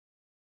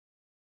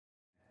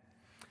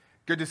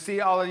Good to see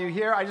all of you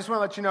here. I just want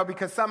to let you know,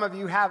 because some of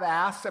you have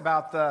asked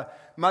about the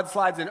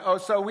mudslides in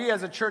Oso. We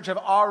as a church have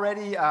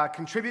already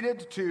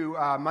contributed to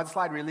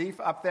mudslide relief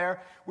up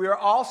there. We are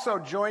also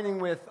joining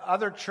with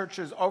other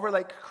churches,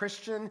 Overlake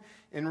Christian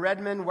in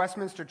Redmond,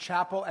 Westminster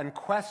Chapel, and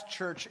Quest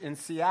Church in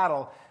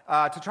Seattle,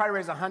 to try to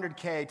raise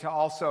 $100K to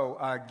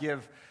also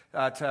give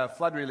to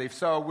flood relief.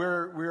 So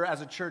we're as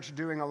a church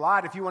doing a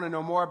lot. If you want to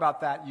know more about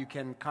that, you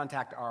can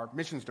contact our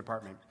missions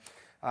department.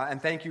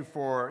 And thank you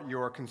for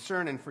your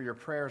concern and for your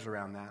prayers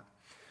around that.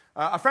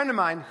 A friend of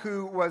mine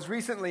who was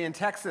recently in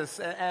Texas,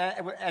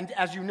 and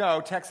as you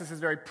know, Texas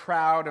is very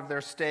proud of their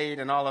state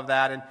and all of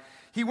that, and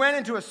he went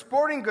into a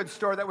sporting goods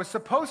store that was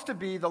supposed to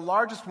be the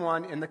largest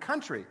one in the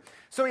country.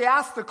 So he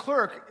asked the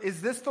clerk,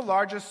 is this the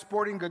largest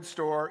sporting goods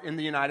store in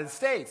the United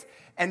States?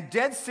 And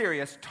dead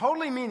serious,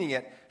 totally meaning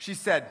it, she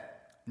said,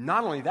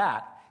 not only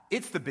that,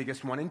 it's the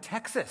biggest one in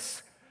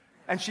Texas.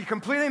 And she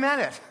completely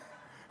meant it.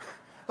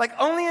 Like,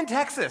 only in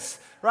Texas,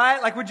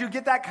 right? Like, would you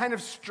get that kind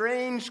of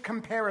strange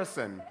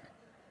comparison?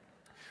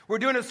 We're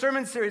doing a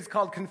sermon series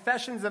called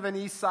Confessions of an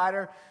East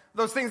Sider,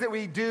 those things that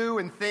we do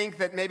and think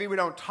that maybe we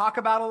don't talk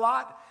about a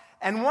lot.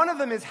 And one of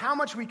them is how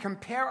much we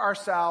compare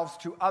ourselves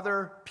to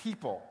other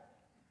people.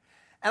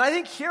 And I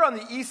think here on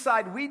the East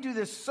Side, we do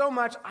this so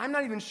much, I'm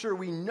not even sure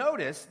we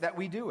notice that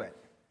we do it.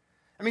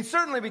 I mean,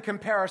 certainly we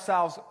compare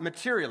ourselves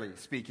materially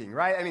speaking,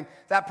 right? I mean,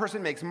 that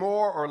person makes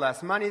more or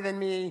less money than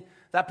me.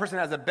 That person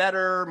has a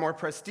better, more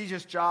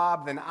prestigious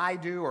job than I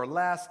do, or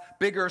less,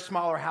 bigger,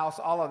 smaller house,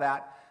 all of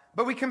that.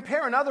 But we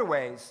compare in other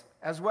ways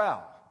as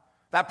well.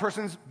 That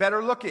person's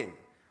better looking,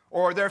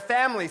 or their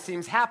family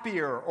seems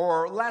happier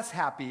or less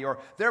happy, or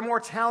they're more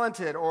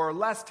talented or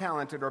less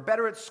talented, or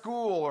better at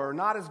school or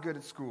not as good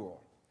at school.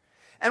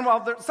 And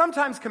while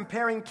sometimes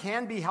comparing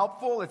can be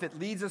helpful if it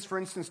leads us, for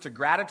instance, to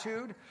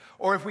gratitude,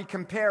 or if we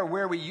compare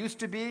where we used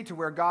to be to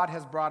where God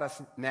has brought us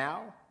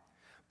now,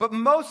 but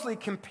mostly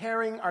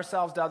comparing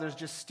ourselves to others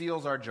just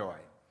steals our joy.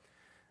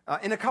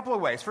 In a couple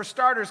of ways. For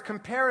starters,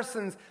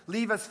 comparisons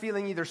leave us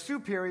feeling either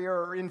superior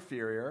or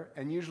inferior,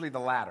 and usually the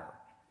latter.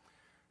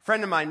 A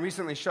friend of mine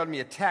recently showed me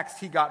a text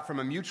he got from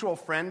a mutual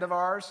friend of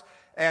ours,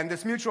 and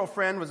this mutual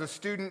friend was a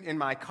student in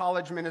my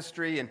college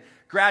ministry and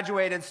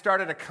graduated,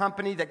 started a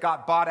company that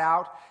got bought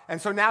out,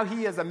 and so now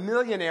he is a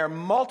millionaire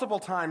multiple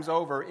times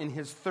over in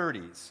his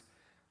 30s.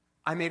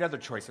 I made other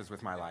choices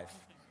with my life.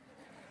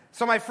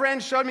 So my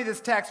friend showed me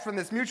this text from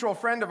this mutual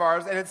friend of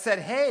ours, and it said,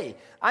 hey,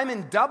 I'm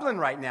in Dublin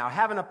right now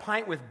having a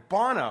pint with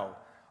Bono.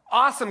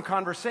 Awesome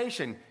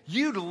conversation.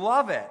 You'd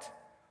love it.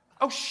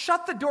 Oh,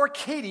 shut the door,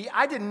 Katie.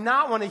 I did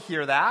not want to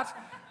hear that.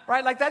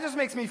 Right? Like, that just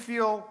makes me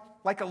feel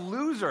like a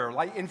loser,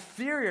 like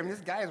inferior. I mean,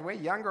 this guy is way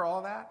younger, all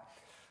of that.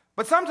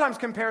 But sometimes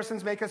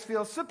comparisons make us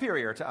feel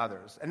superior to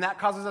others, and that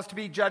causes us to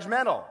be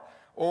judgmental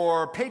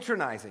or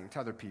patronizing to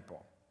other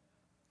people.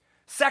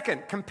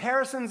 Second,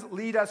 comparisons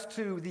lead us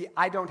to the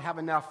I don't have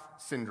enough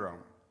syndrome,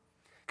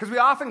 because we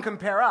often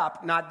compare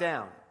up, not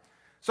down.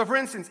 So for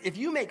instance, if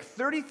you make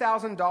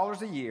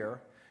 $30,000 a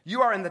year,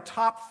 you are in the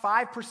top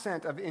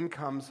 5% of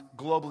incomes,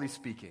 globally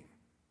speaking.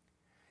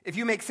 If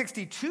you make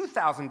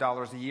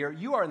 $62,000 a year,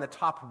 you are in the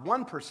top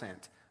 1%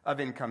 of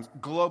incomes,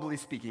 globally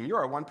speaking.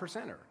 You're a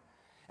 1%er.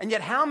 And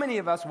yet how many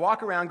of us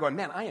walk around going,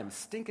 man, I am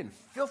stinking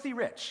filthy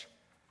rich?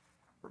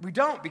 We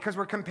don't, because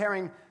we're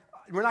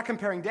not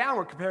comparing down,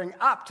 we're comparing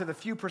up to the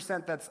few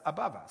percent that's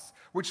above us,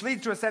 which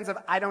leads to a sense of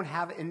I don't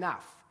have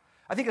enough.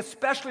 I think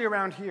especially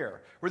around here,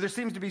 where there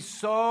seems to be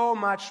so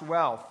much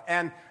wealth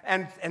and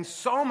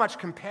so much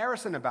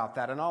comparison about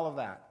that and all of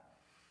that.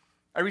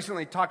 I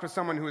recently talked with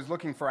someone who was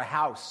looking for a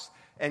house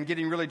and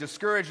getting really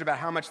discouraged about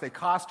how much they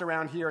cost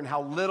around here and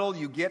how little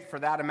you get for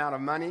that amount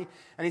of money.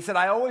 And he said,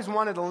 I always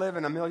wanted to live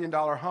in $1 million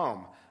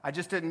home. I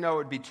just didn't know it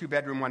would be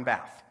 2-bedroom, 1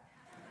 bath.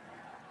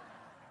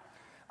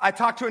 I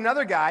talked to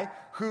another guy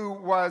who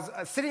was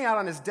sitting out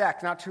on his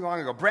deck not too long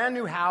ago, brand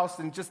new house,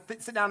 and just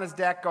sitting down on his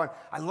deck going,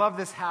 I love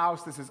this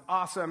house, this is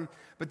awesome.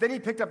 But then he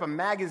picked up a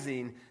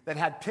magazine that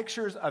had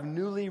pictures of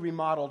newly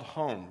remodeled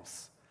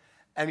homes.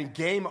 I mean,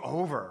 game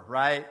over,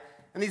 right?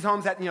 And these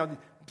homes had,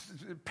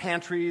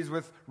 pantries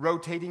with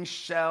rotating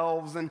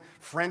shelves and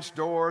French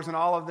doors and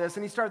all of this.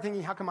 And he started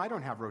thinking, how come I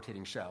don't have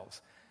rotating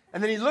shelves?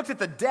 And then he looked at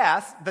the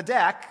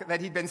deck that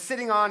he'd been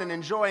sitting on and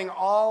enjoying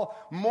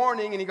all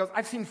morning, and he goes,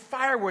 I've seen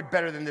firewood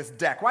better than this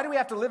deck. Why do we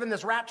have to live in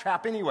this rat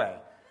trap anyway?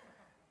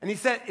 And he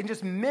said, in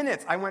just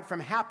minutes, I went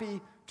from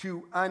happy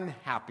to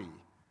unhappy.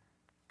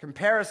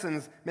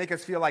 Comparisons make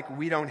us feel like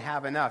we don't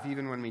have enough,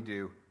 even when we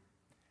do.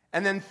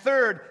 And then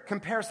third,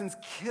 comparisons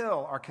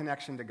kill our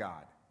connection to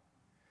God.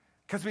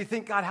 Because we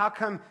think, God, how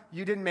come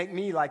you didn't make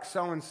me like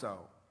so-and-so?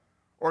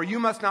 Or you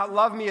must not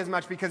love me as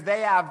much because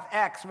they have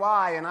X,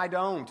 Y, and I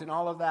don't, and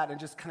all of that, and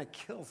just kind of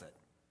kills it.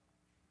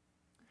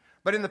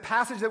 But in the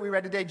passage that we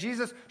read today,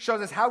 Jesus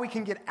shows us how we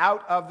can get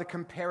out of the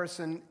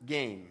comparison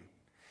game.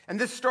 And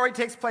this story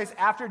takes place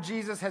after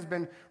Jesus has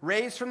been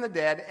raised from the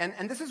dead.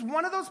 And this is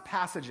one of those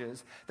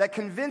passages that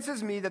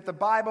convinces me that the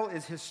Bible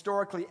is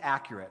historically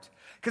accurate,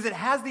 because it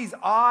has these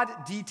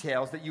odd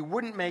details that you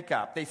wouldn't make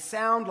up. They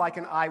sound like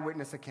an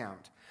eyewitness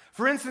account.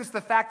 For instance, the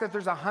fact that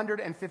there's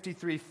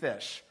 153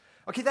 fish.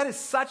 Okay, that is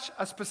such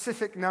a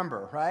specific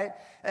number, right?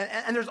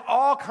 And there's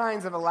all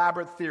kinds of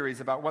elaborate theories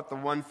about what the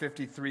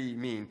 153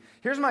 mean.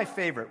 Here's my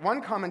favorite.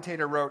 One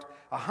commentator wrote,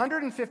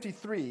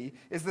 153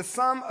 is the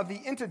sum of the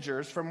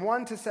integers from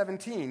 1 to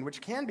 17,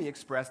 which can be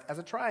expressed as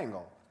a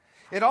triangle.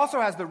 It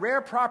also has the rare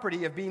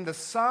property of being the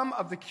sum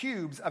of the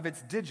cubes of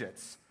its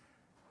digits.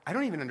 I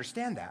don't even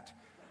understand that.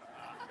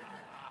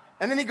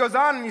 And then he goes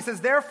on and he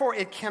says, therefore,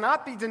 it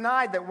cannot be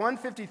denied that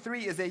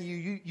 153 is a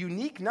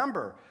unique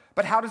number.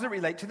 But how does it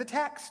relate to the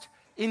text?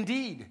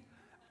 Indeed.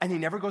 And he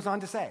never goes on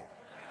to say.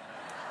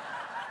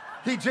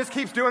 He just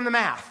keeps doing the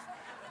math,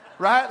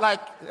 right? Like,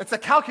 it's a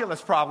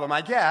calculus problem,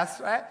 I guess,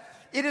 right?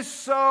 It is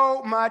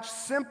so much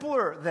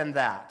simpler than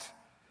that.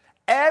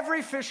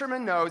 Every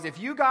fisherman knows if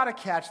you got a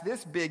catch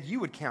this big,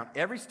 you would count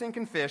every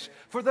stinking fish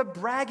for the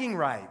bragging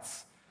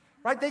rights,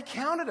 right? They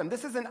counted them.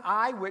 This is an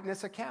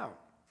eyewitness account.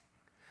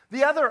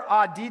 The other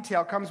odd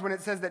detail comes when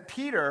it says that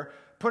Peter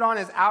put on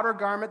his outer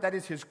garment, that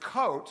is his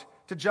coat,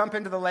 to jump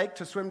into the lake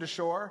to swim to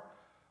shore.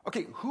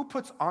 Okay, who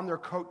puts on their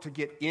coat to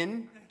get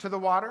into the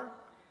water?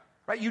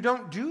 Right? You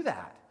don't do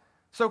that.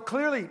 So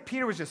clearly,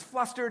 Peter was just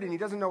flustered and he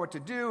doesn't know what to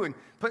do.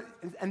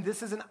 And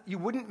this is you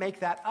wouldn't make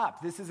that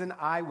up. This is an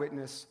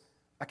eyewitness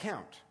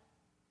account.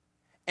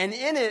 And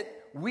in it,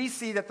 we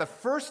see that the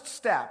first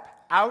step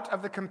out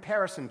of the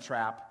comparison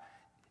trap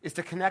is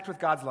to connect with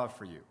God's love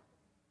for you.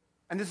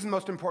 And this is the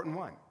most important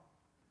one.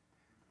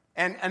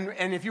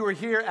 And if you were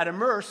here at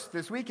Immerse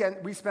this weekend,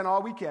 we spent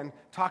all weekend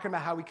talking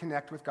about how we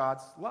connect with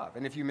God's love.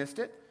 And if you missed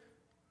it,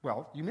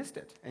 well, you missed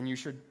it. And you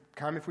should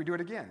come if we do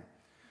it again.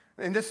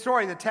 In this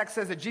story, the text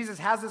says that Jesus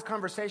has this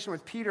conversation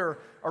with Peter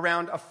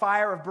around a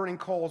fire of burning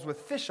coals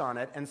with fish on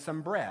it and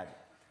some bread.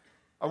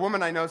 A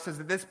woman I know says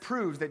that this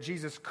proves that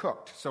Jesus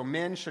cooked, so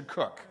men should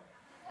cook.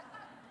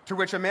 To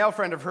which a male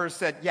friend of hers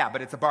said, yeah,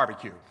 but it's a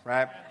barbecue,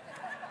 right?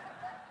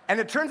 And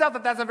it turns out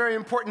that that's a very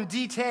important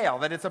detail,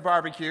 that it's a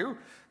barbecue,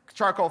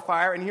 charcoal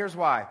fire, and here's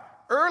why.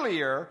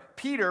 Earlier,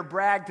 Peter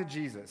bragged to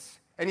Jesus,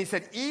 and he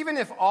said, even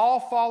if all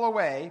fall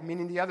away,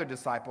 meaning the other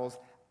disciples,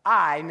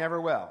 I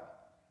never will.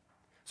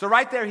 So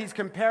right there, he's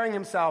comparing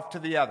himself to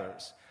the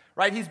others,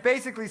 right? He's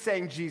basically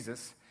saying,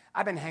 Jesus,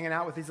 I've been hanging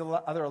out with these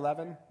other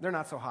 11. They're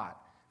not so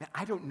hot. Man,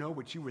 I don't know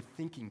what you were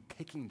thinking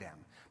picking them,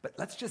 but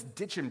let's just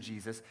ditch them,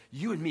 Jesus.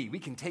 You and me, we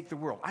can take the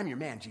world. I'm your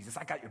man, Jesus.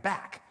 I got your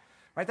back.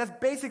 Right? That's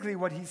basically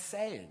what he's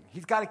saying.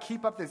 He's got to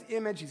keep up this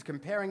image. He's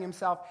comparing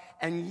himself.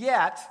 And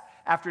yet,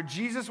 after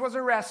Jesus was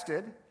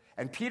arrested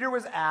and Peter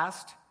was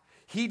asked,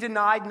 he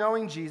denied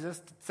knowing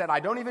Jesus, said, I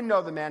don't even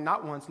know the man,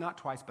 not once, not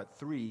twice, but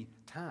 3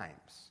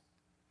 times.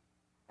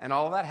 And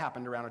all of that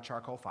happened around a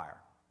charcoal fire.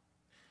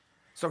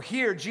 So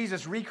here,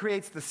 Jesus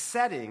recreates the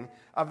setting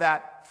of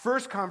that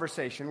first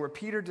conversation where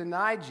Peter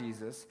denied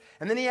Jesus.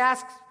 And then he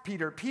asks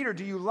Peter,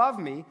 do you love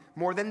me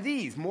more than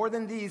these? More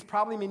than these,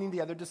 probably meaning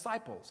the other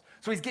disciples.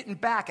 So he's getting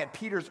back at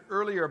Peter's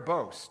earlier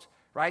boast,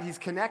 right? He's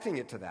connecting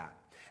it to that.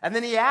 And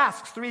then he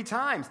asks 3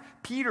 times,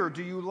 Peter,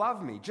 do you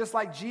love me? Just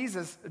like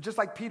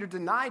Peter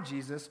denied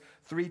Jesus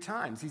 3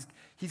 times.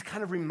 He's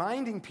kind of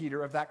reminding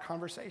Peter of that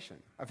conversation,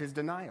 of his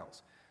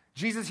denials.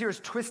 Jesus here is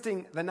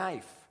twisting the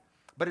knife.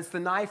 But it's the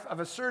knife of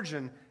a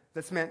surgeon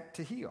that's meant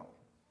to heal.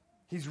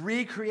 He's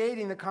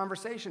recreating the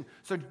conversation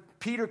so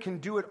Peter can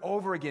do it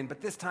over again, but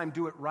this time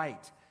do it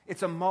right.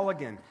 It's a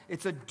mulligan.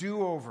 It's a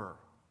do-over.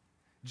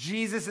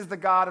 Jesus is the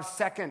God of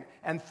second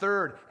and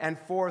third and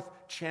fourth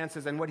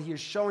chances. And what he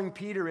is showing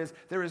Peter is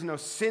there is no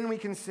sin we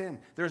can sin.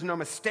 There is no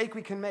mistake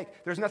we can make.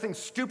 There's nothing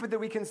stupid that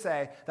we can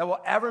say that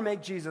will ever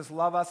make Jesus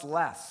love us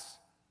less.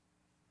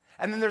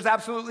 And then there's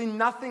absolutely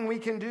nothing we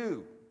can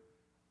do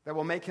that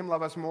will make him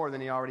love us more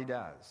than he already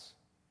does.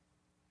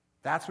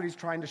 That's what he's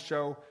trying to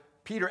show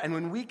Peter. And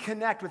when we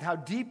connect with how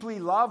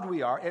deeply loved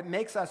we are, it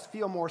makes us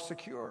feel more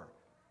secure.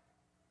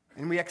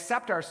 And we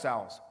accept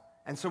ourselves.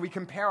 And so we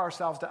compare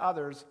ourselves to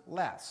others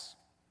less.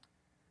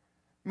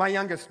 My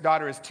youngest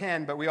daughter is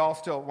 10, but we all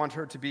still want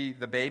her to be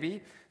the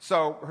baby.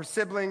 So her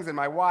siblings and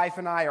my wife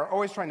and I are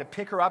always trying to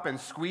pick her up and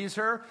squeeze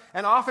her.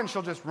 And often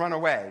she'll just run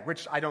away,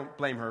 which I don't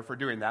blame her for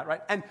doing that,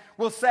 right? And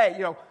we'll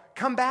say,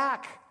 come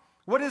back.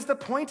 What is the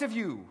point of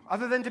you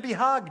other than to be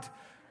hugged?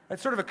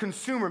 It's sort of a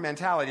consumer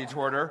mentality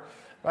toward her,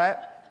 right?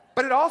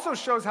 But it also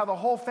shows how the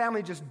whole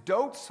family just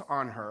dotes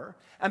on her.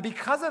 And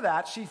because of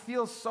that, she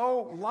feels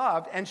so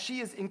loved, and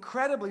she is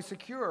incredibly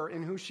secure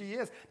in who she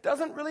is.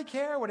 Doesn't really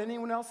care what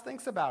anyone else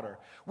thinks about her,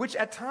 which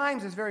at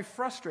times is very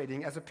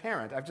frustrating as a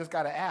parent, I've just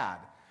got to add.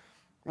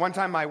 One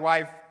time my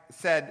wife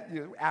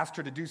asked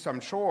her to do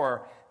some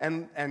chore,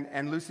 and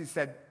Lucy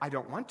said, I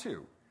don't want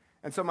to.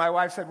 And so my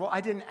wife said, well,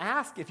 I didn't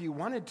ask if you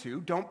wanted to.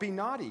 Don't be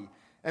naughty.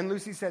 And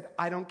Lucy said,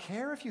 I don't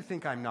care if you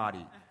think I'm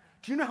naughty.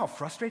 Do you know how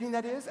frustrating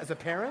that is as a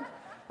parent?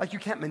 Like you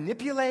can't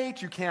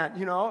manipulate, you can't,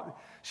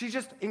 She's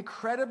just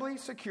incredibly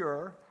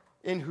secure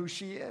in who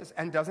she is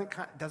and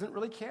doesn't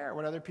really care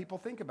what other people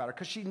think about her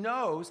because she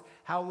knows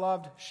how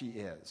loved she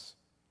is.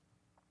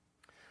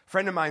 A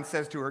friend of mine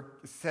says to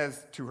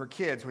her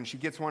kids, when she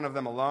gets one of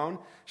them alone,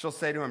 she'll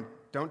say to him,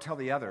 "Don't tell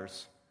the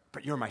others,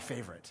 but you're my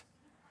favorite."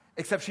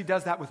 Except she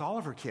does that with all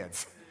of her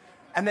kids.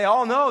 And they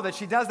all know that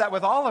she does that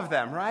with all of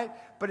them, right?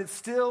 But it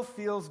still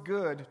feels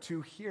good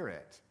to hear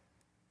it.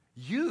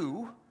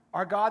 You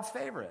are God's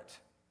favorite.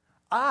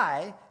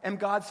 I am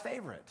God's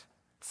favorite.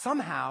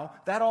 Somehow,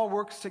 that all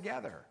works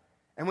together.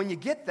 And when you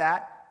get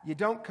that, you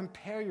don't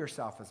compare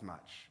yourself as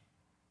much.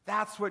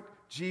 That's what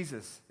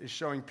Jesus is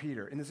showing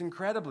Peter in this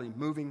incredibly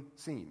moving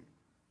scene.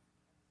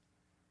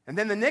 And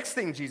then the next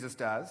thing Jesus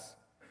does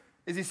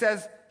is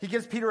he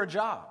gives Peter a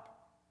job.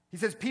 He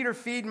says, "Peter,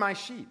 feed my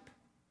sheep."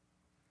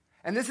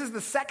 And this is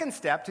the second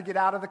step to get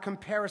out of the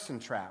comparison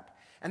trap.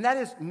 And that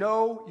is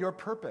know your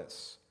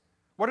purpose.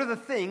 What are the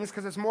things,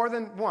 because it's more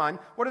than one,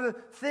 what are the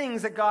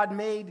things that God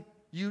made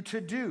you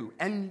to do?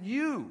 And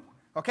you,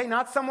 okay,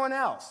 not someone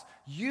else.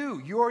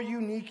 You, your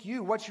unique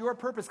you. What's your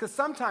purpose? Because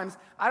sometimes,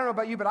 I don't know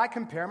about you, but I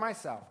compare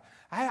myself.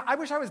 I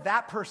wish I was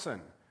that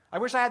person. I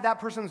wish I had that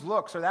person's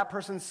looks or that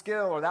person's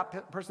skill or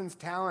that person's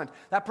talent.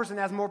 That person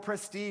has more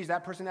prestige.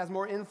 That person has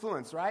more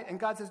influence, right? And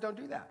God says, don't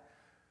do that.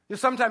 You know,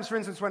 sometimes, for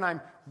instance, when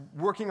I'm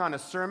working on a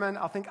sermon,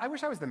 I'll think, I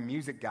wish I was the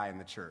music guy in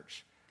the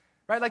church,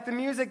 right? Like the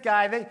music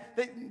guy,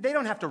 they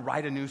don't have to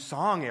write a new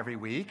song every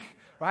week,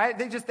 right?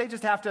 They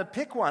just have to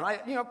pick one.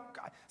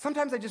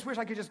 Sometimes I just wish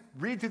I could just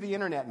read through the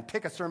internet and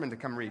pick a sermon to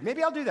come read.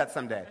 Maybe I'll do that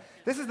someday.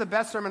 This is the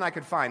best sermon I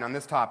could find on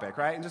this topic,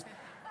 right? And just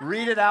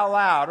read it out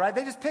loud, right?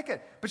 They just pick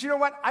it. But you know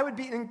what? I would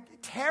be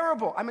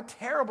terrible. I'm a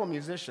terrible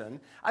musician.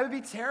 I would be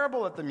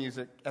terrible at the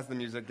music as the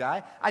music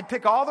guy. I'd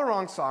pick all the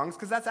wrong songs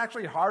because that's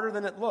actually harder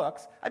than it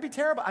looks. I'd be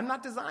terrible. I'm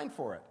not designed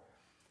for it.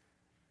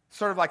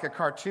 Sort of like a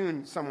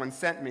cartoon someone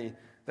sent me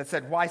that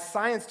said, why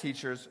science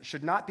teachers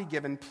should not be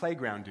given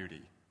playground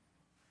duty.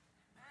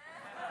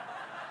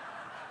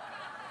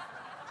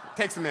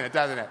 Takes a minute,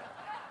 doesn't it?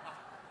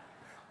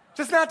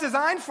 Just not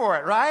designed for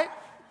it, right?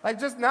 Like,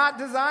 just not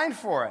designed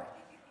for it.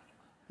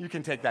 You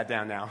can take that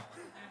down now.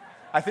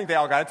 I think they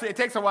all got it. It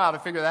takes a while to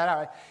figure that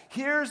out.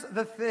 Here's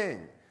the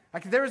thing.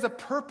 Like, there is a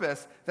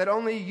purpose that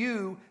only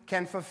you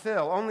can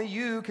fulfill. Only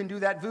you can do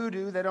that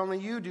voodoo that only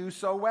you do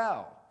so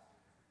well.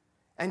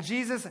 And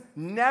Jesus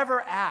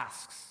never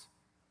asks,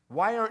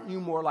 why aren't you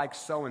more like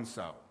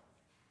so-and-so?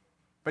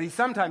 But he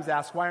sometimes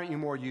asks, why aren't you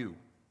more you?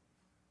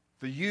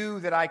 The you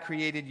that I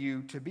created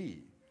you to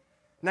be.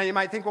 Now you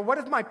might think, well, what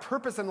if my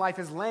purpose in life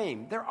is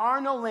lame? There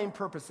are no lame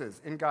purposes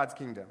in God's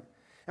kingdom.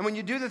 And when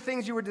you do the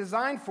things you were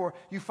designed for,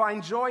 you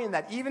find joy in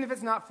that, even if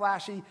it's not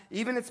flashy,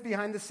 even if it's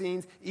behind the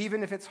scenes,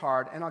 even if it's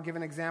hard. And I'll give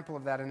an example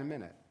of that in a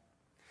minute.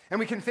 And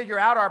we can figure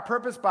out our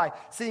purpose by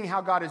seeing how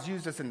God has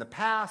used us in the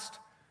past.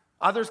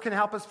 Others can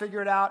help us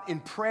figure it out. In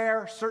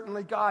prayer,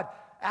 certainly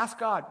ask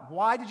God,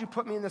 why did you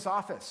put me in this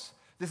office,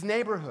 this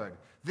neighborhood,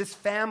 this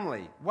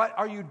family? What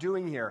are you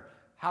doing here?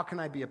 How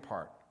can I be a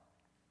part?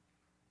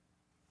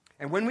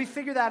 And when we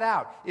figure that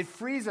out, it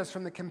frees us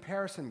from the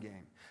comparison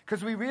game.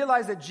 Because we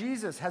realize that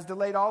Jesus has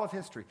delayed all of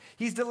history.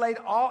 He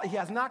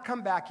has not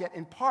come back yet.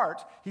 In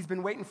part, he's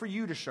been waiting for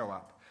you to show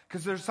up.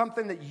 Because there's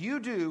something that you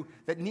do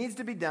that needs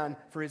to be done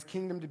for his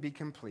kingdom to be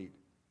complete.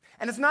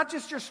 And it's not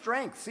just your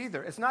strengths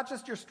either. It's not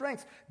just your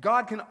strengths.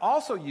 God can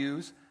also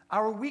use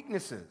our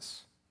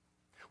weaknesses,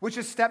 which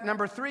is step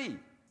number 3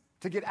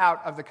 to get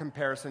out of the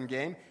comparison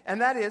game.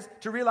 And that is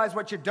to realize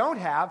what you don't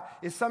have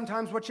is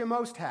sometimes what you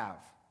most have.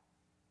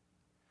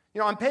 You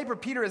know, on paper,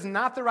 Peter is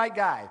not the right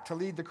guy to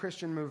lead the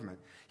Christian movement.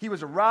 He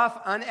was a rough,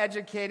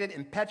 uneducated,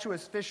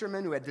 impetuous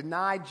fisherman who had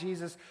denied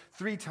Jesus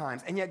 3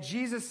 times. And yet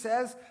Jesus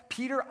says,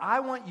 Peter, I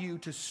want you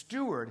to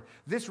steward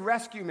this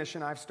rescue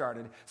mission I've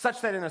started,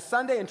 such that in a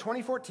Sunday in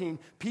 2014,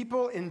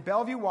 people in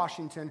Bellevue,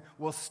 Washington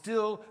will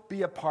still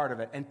be a part of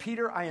it. And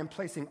Peter, I am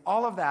placing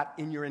all of that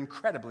in your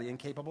incredibly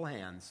incapable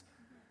hands.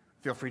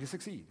 Feel free to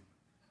succeed.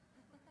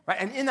 Right?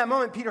 And in that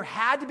moment, Peter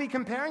had to be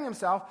comparing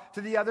himself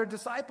to the other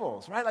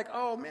disciples, right? Like,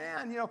 oh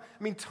man,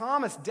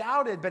 Thomas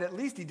doubted, but at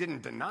least he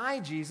didn't deny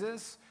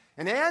Jesus.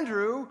 And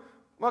Andrew,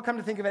 well, come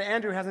to think of it,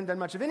 Andrew hasn't done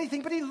much of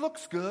anything, but he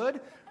looks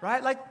good,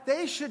 right? Like,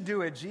 they should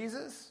do it,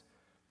 Jesus.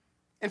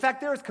 In fact,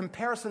 there is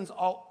comparisons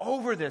all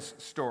over this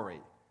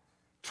story.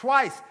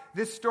 Twice,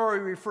 this story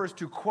refers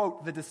to,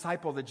 quote, the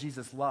disciple that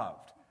Jesus loved.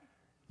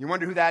 You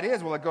wonder who that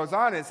is? Well, it goes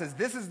on and it says,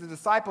 this is the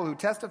disciple who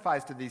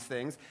testifies to these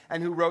things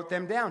and who wrote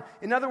them down.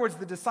 In other words,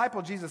 the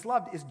disciple Jesus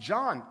loved is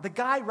John, the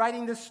guy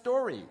writing this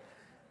story.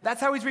 That's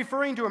how he's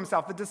referring to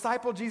himself, the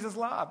disciple Jesus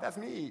loved. That's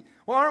me.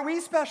 Well, aren't we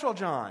special,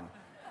 John?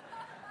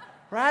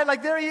 Right?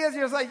 Like, there he is.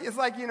 It's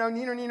like,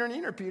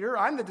 neener, Peter.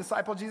 I'm the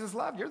disciple Jesus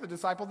loved. You're the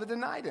disciple that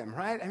denied him,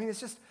 right? I mean, it's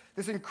just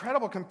this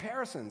incredible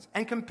comparisons.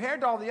 And compared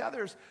to all the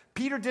others,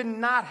 Peter did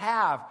not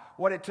have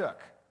what it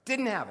took.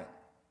 Didn't have it.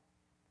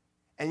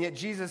 And yet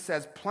Jesus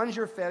says, plunge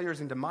your failures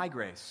into my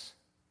grace,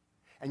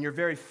 and your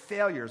very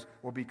failures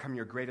will become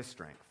your greatest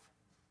strength.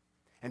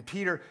 And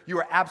Peter, you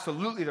are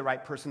absolutely the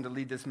right person to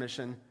lead this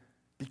mission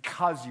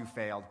because you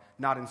failed,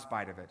 not in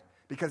spite of it.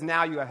 Because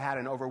now you have had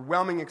an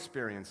overwhelming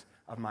experience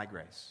of my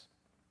grace.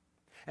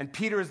 And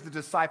Peter is the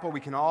disciple we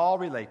can all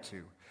relate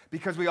to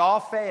because we all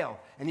fail,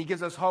 and he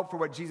gives us hope for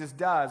what Jesus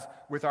does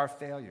with our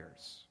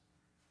failures.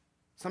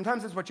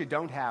 Sometimes it's what you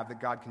don't have that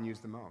God can use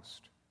the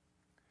most. A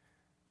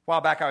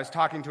while back, I was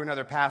talking to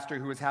another pastor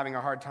who was having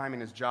a hard time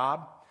in his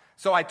job.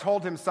 So I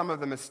told him some of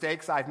the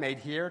mistakes I've made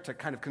here to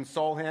kind of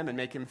console him and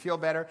make him feel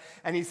better.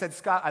 And he said,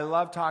 Scott, I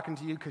love talking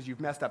to you because you've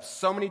messed up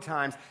so many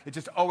times. It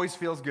just always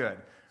feels good.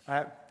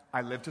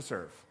 I live to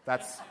serve.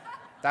 That's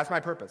my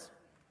purpose.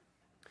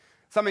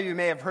 Some of you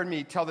may have heard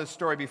me tell this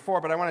story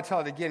before, but I want to tell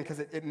it again because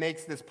it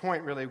makes this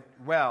point really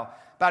well.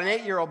 About an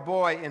 8-year-old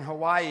boy in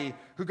Hawaii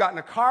who got in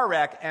a car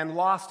wreck and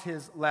lost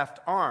his left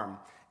arm.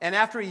 And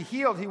after he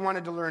healed, he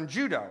wanted to learn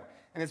judo.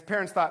 And his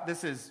parents thought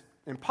this is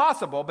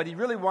impossible, but he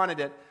really wanted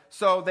it.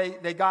 So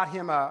they got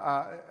him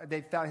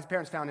his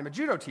parents found him a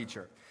judo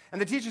teacher.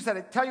 And the teacher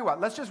said, tell you what,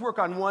 let's just work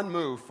on one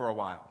move for a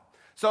while.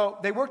 So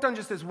they worked on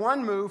just this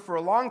one move for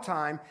a long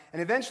time,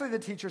 and eventually the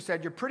teacher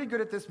said, you're pretty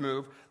good at this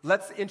move,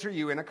 let's enter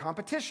you in a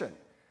competition.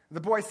 The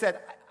boy said,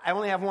 I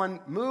only have one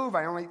move,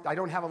 I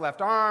don't have a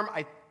left arm,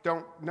 I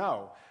don't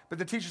know. But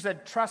the teacher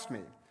said, trust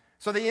me.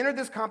 So they entered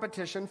this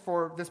competition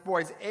for this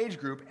boy's age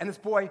group, and this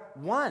boy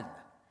won.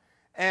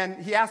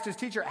 And he asked his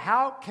teacher,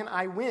 how can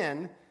I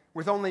win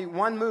with only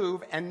one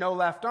move and no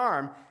left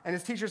arm? And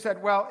his teacher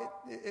said,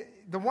 well,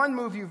 the one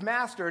move you've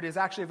mastered is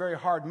actually a very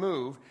hard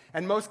move,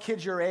 and most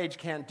kids your age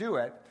can't do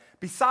it.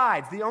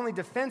 Besides, the only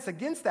defense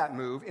against that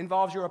move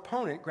involves your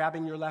opponent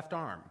grabbing your left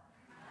arm.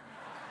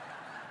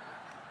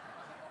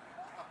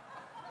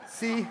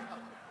 See,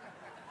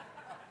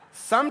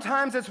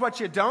 sometimes it's what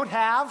you don't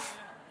have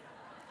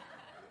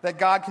that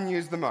God can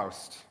use the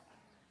most.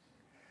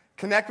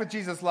 Connect with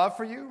Jesus' love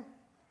for you.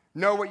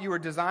 Know what you were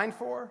designed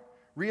for.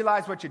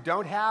 Realize what you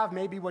don't have,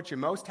 maybe what you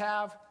most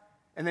have.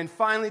 And then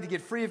finally, to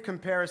get free of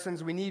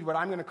comparisons, we need what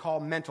I'm going to call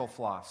mental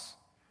floss.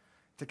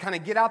 To kind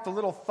of get out the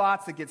little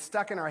thoughts that get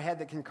stuck in our head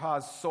that can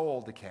cause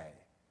soul decay.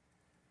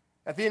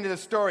 At the end of the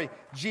story,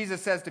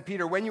 Jesus says to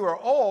Peter, when you are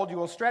old, you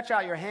will stretch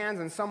out your hands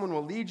and someone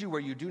will lead you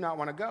where you do not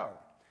want to go.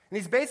 And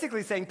he's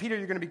basically saying, Peter,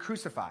 you're going to be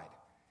crucified.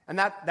 And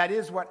that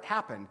is what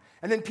happened.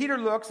 And then Peter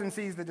looks and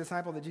sees the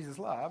disciple that Jesus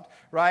loved,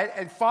 right,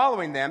 and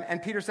following them.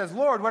 And Peter says,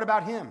 Lord, what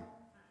about him?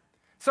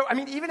 So, I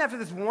mean, even after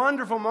this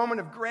wonderful moment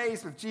of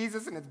grace with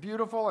Jesus, and it's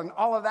beautiful and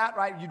all of that,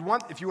 right,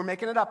 if you were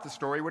making it up, the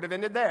story would have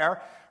ended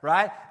there,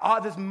 right?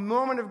 This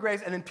moment of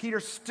grace, and then Peter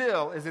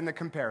still is in the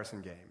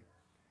comparison game.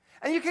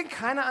 And you can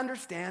kind of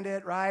understand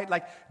it, right?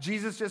 Like,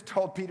 Jesus just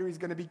told Peter he's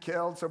going to be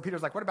killed, so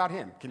Peter's like, what about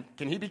him?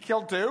 Can he be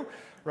killed too,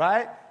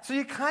 right? So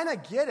you kind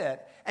of get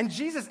it. And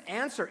Jesus'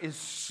 answer is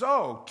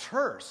so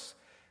terse.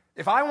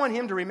 If I want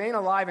him to remain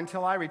alive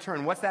until I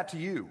return, what's that to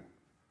you?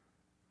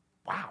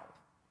 Wow.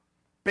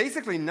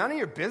 Basically, none of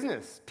your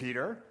business,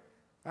 Peter.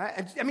 Right?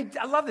 And, I mean,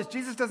 I love this.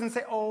 Jesus doesn't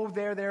say, oh,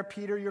 there,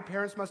 Peter, your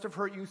parents must have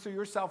hurt you, so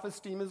your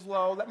self-esteem is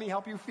low. Let me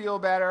help you feel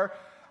better.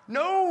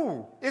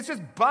 No, it's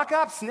just buck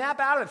up, snap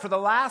out of it. For the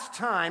last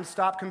time,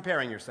 stop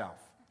comparing yourself.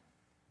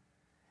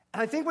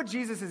 And I think what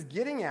Jesus is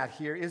getting at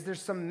here is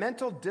there's some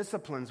mental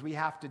disciplines we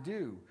have to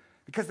do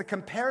because the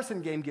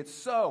comparison game gets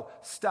so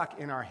stuck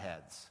in our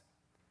heads.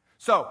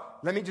 So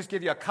let me just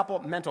give you a couple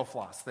mental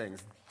floss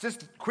things,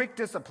 just quick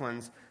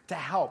disciplines to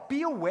help.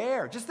 Be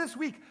aware. Just this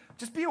week,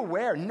 just be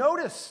aware.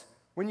 Notice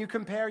when you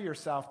compare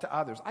yourself to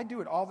others. I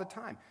do it all the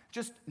time.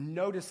 Just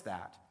notice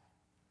that.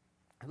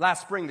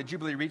 Last spring, the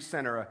Jubilee Reach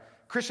Center, a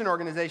Christian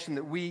organization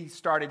that we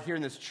started here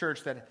in this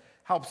church that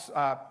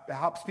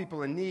helps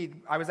people in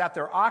need, I was at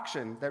their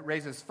auction that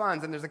raises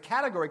funds, and there's a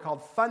category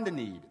called Fund a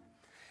Need.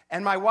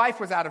 And my wife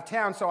was out of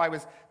town, so I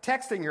was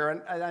texting her,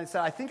 and I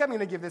said, I think I'm going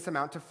to give this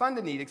amount to Fund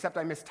a Need, except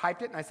I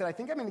mistyped it, and I said, I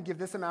think I'm going to give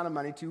this amount of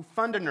money to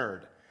Fund a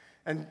Nerd.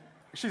 And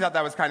she thought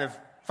that was kind of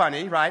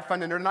funny, right?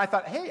 Fund a Nerd. And I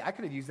thought, hey, I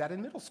could have used that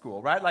in middle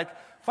school, right? Like,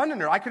 Fund a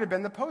Nerd, I could have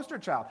been the poster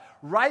child.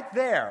 Right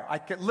there,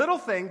 little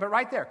thing, but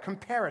right there,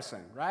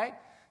 comparison, right?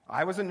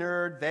 I was a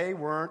nerd, they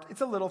weren't.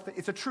 It's a little thing,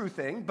 it's a true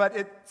thing, but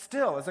it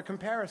still is a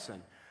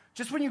comparison.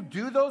 Just when you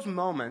do those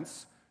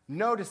moments,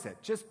 notice it.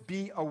 Just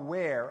be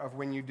aware of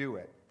when you do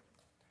it.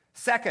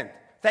 Second,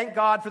 thank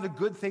God for the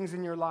good things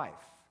in your life.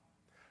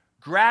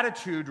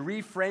 Gratitude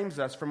reframes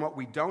us from what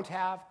we don't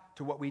have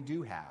to what we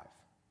do have.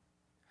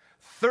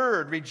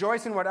 Third,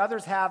 rejoice in what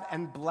others have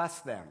and bless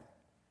them.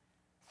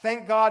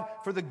 Thank God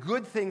for the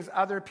good things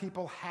other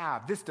people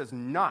have. This does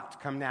not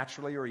come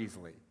naturally or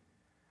easily.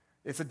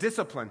 It's a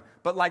discipline,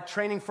 but like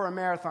training for a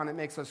marathon, it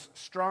makes us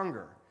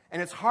stronger.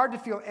 And it's hard to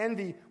feel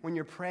envy when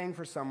you're praying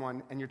for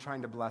someone and you're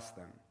trying to bless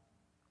them.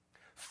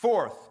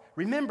 Fourth,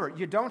 remember,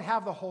 you don't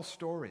have the whole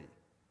story.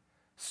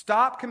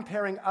 Stop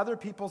comparing other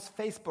people's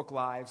Facebook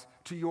lives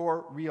to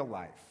your real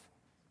life.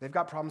 They've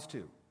got problems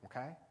too,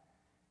 okay?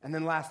 And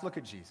then last, look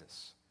at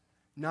Jesus,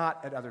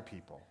 not at other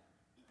people.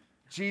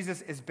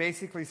 Jesus is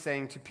basically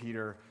saying to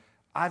Peter,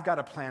 I've got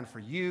a plan for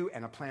you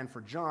and a plan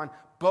for John.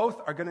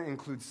 Both are going to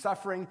include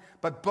suffering,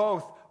 but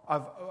both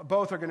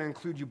are going to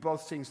include you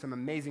both seeing some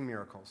amazing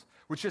miracles,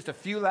 which just a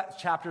few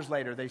chapters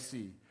later they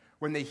see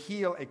when they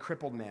heal a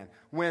crippled man,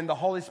 when the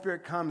Holy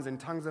Spirit comes in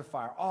tongues of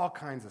fire, all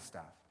kinds of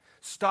stuff.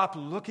 Stop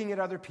looking at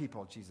other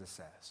people, Jesus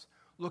says.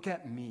 Look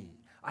at me.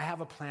 I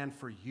have a plan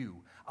for you.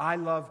 I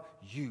love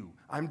you.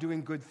 I'm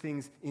doing good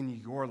things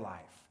in your life.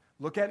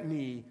 Look at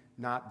me,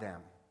 not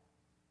them.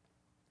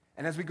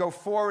 And as we go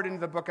forward into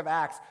the book of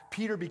Acts,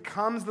 Peter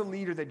becomes the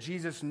leader that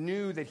Jesus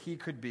knew that he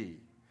could be,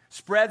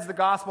 spreads the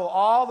gospel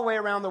all the way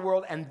around the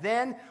world, and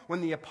then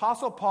when the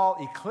Apostle Paul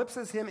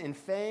eclipses him in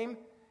fame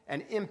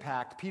and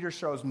impact, Peter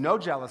shows no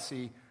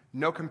jealousy,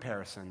 no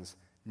comparisons,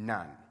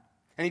 none.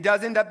 And he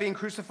does end up being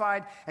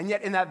crucified, and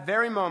yet in that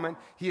very moment,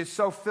 he is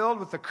so filled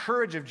with the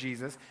courage of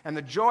Jesus and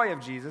the joy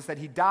of Jesus that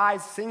he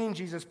dies singing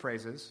Jesus'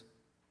 praises,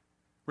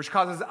 which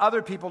causes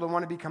other people to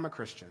want to become a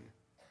Christian.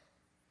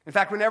 In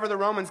fact, whenever the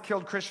Romans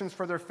killed Christians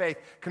for their faith,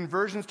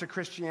 conversions to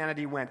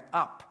Christianity went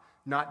up,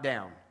 not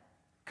down,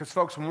 because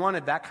folks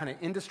wanted that kind of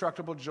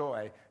indestructible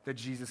joy that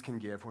Jesus can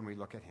give when we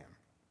look at him.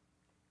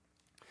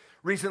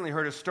 Recently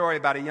heard a story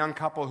about a young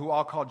couple who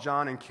I'll call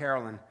John and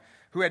Carolyn,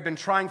 who had been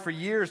trying for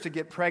years to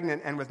get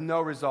pregnant and with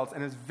no results,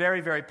 and it was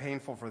very, very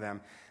painful for them.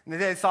 And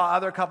they saw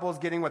other couples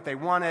getting what they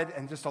wanted,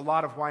 and just a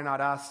lot of why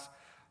not us.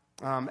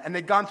 And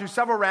they'd gone through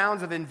several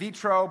rounds of in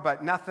vitro,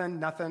 but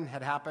nothing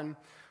had happened.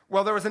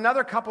 Well, there was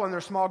another couple in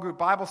their small group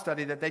Bible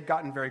study that they'd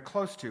gotten very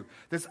close to.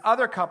 This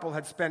other couple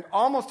had spent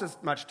almost as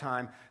much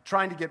time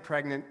trying to get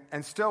pregnant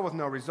and still with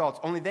no results,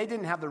 only they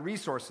didn't have the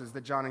resources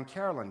that John and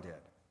Carolyn did.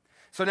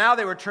 So now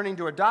they were turning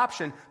to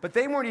adoption, but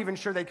they weren't even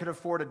sure they could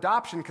afford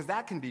adoption because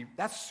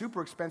that's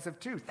super expensive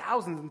too,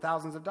 thousands and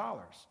thousands of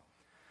dollars.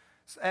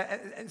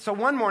 So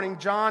one morning,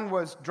 John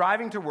was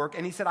driving to work,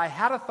 and he said, I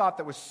had a thought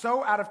that was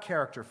so out of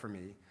character for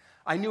me.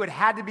 I knew it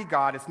had to be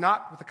God. It's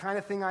not the kind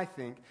of thing I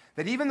think,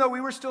 that even though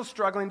we were still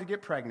struggling to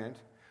get pregnant,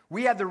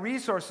 we had the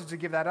resources to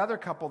give that other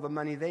couple the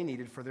money they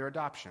needed for their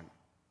adoption.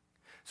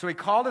 So he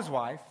called his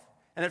wife,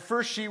 and at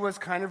first she was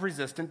kind of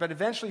resistant, but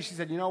eventually she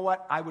said, you know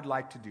what, I would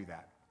like to do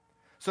that.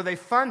 So they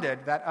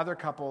funded that other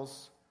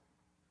couple's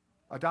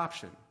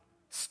adoption.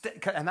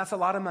 And that's a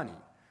lot of money.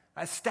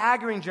 A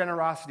staggering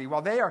generosity.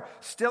 While they are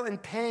still in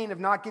pain of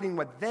not getting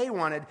what they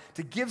wanted,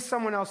 to give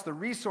someone else the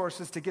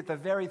resources to get the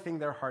very thing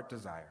their heart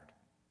desired.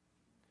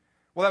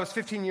 Well, that was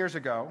 15 years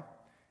ago.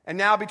 And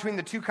now between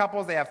the two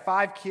couples, they have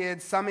 5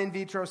 kids, some in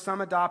vitro,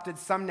 some adopted,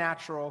 some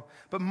natural.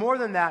 But more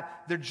than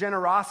that, their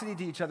generosity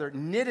to each other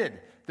knitted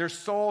their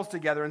souls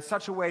together in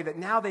such a way that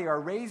now they are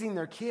raising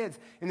their kids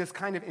in this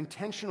kind of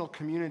intentional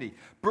community.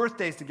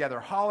 Birthdays together,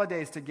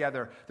 holidays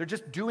together. They're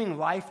just doing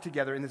life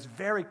together in this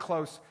very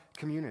close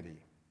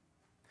community.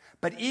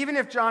 But even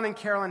if John and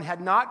Carolyn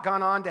had not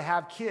gone on to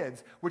have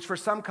kids, which for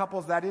some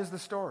couples that is the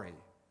story,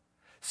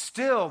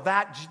 still,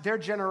 their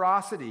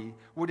generosity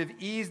would have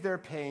eased their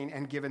pain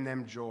and given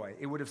them joy.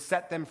 It would have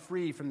set them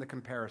free from the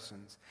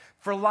comparisons.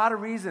 For a lot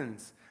of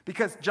reasons.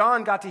 Because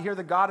John got to hear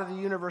the God of the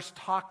universe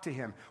talk to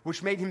him,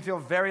 which made him feel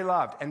very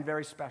loved and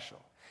very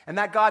special. And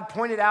that God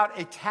pointed out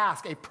a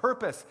task, a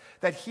purpose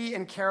that he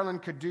and Carolyn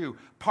could do.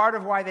 Part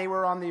of why they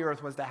were on the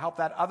earth was to help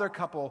that other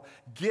couple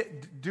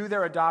do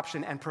their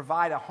adoption and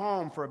provide a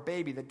home for a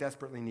baby that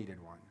desperately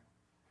needed one.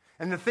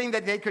 And the thing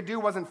that they could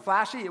do wasn't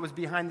flashy. It was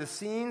behind the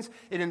scenes.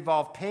 It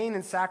involved pain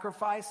and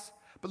sacrifice.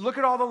 But look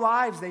at all the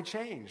lives they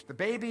changed. The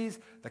babies,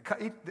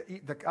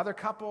 the other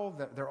couple,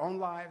 their own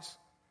lives.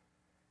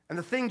 And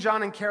the thing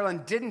John and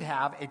Carolyn didn't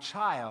have, a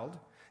child,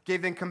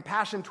 gave them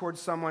compassion towards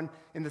someone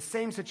in the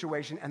same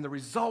situation. And the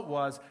result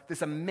was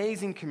this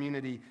amazing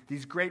community,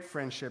 these great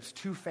friendships,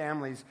 2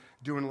 families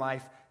doing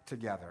life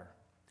together.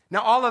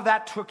 Now, all of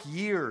that took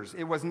years.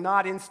 It was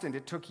not instant.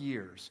 It took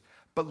years.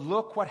 But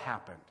look what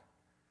happened.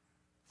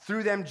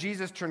 Through them,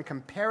 Jesus turned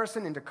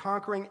comparison into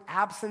conquering,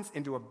 absence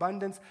into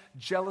abundance,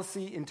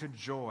 jealousy into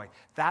joy.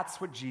 That's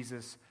what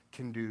Jesus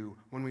can do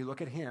when we look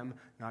at him,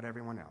 not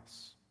everyone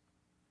else.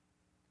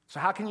 So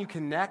how can you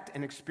connect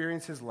and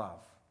experience his love?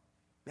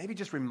 Maybe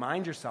just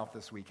remind yourself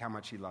this week how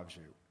much he loves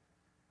you.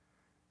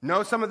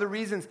 Know some of the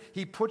reasons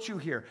he put you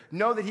here.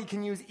 Know that he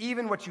can use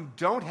even what you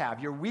don't have,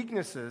 your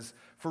weaknesses,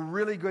 for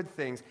really good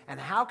things. And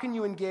how can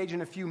you engage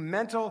in a few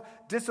mental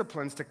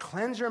disciplines to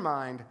cleanse your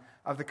mind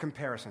of the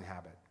comparison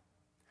habit?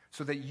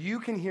 So that you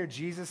can hear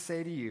Jesus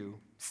say to you,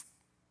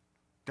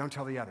 don't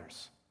tell the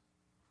others,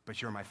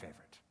 but you're my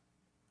favorite.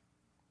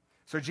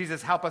 So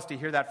Jesus, help us to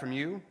hear that from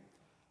you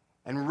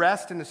and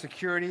rest in the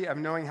security of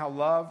knowing how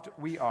loved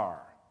we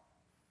are.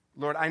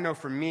 Lord, I know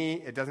for me,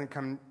 it doesn't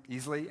come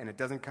easily and it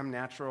doesn't come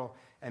natural,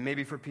 and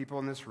maybe for people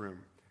in this room.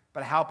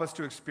 But help us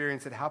to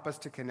experience it. Help us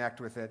to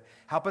connect with it.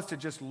 Help us to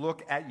just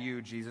look at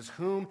you, Jesus.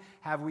 Whom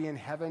have we in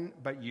heaven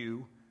but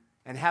you?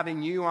 And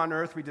having you on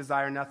earth, we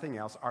desire nothing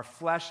else. Our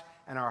flesh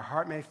and our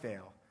heart may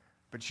fail,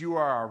 but you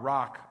are our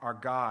rock, our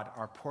God,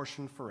 our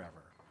portion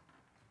forever.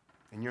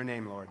 In your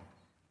name, Lord,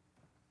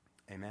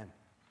 amen.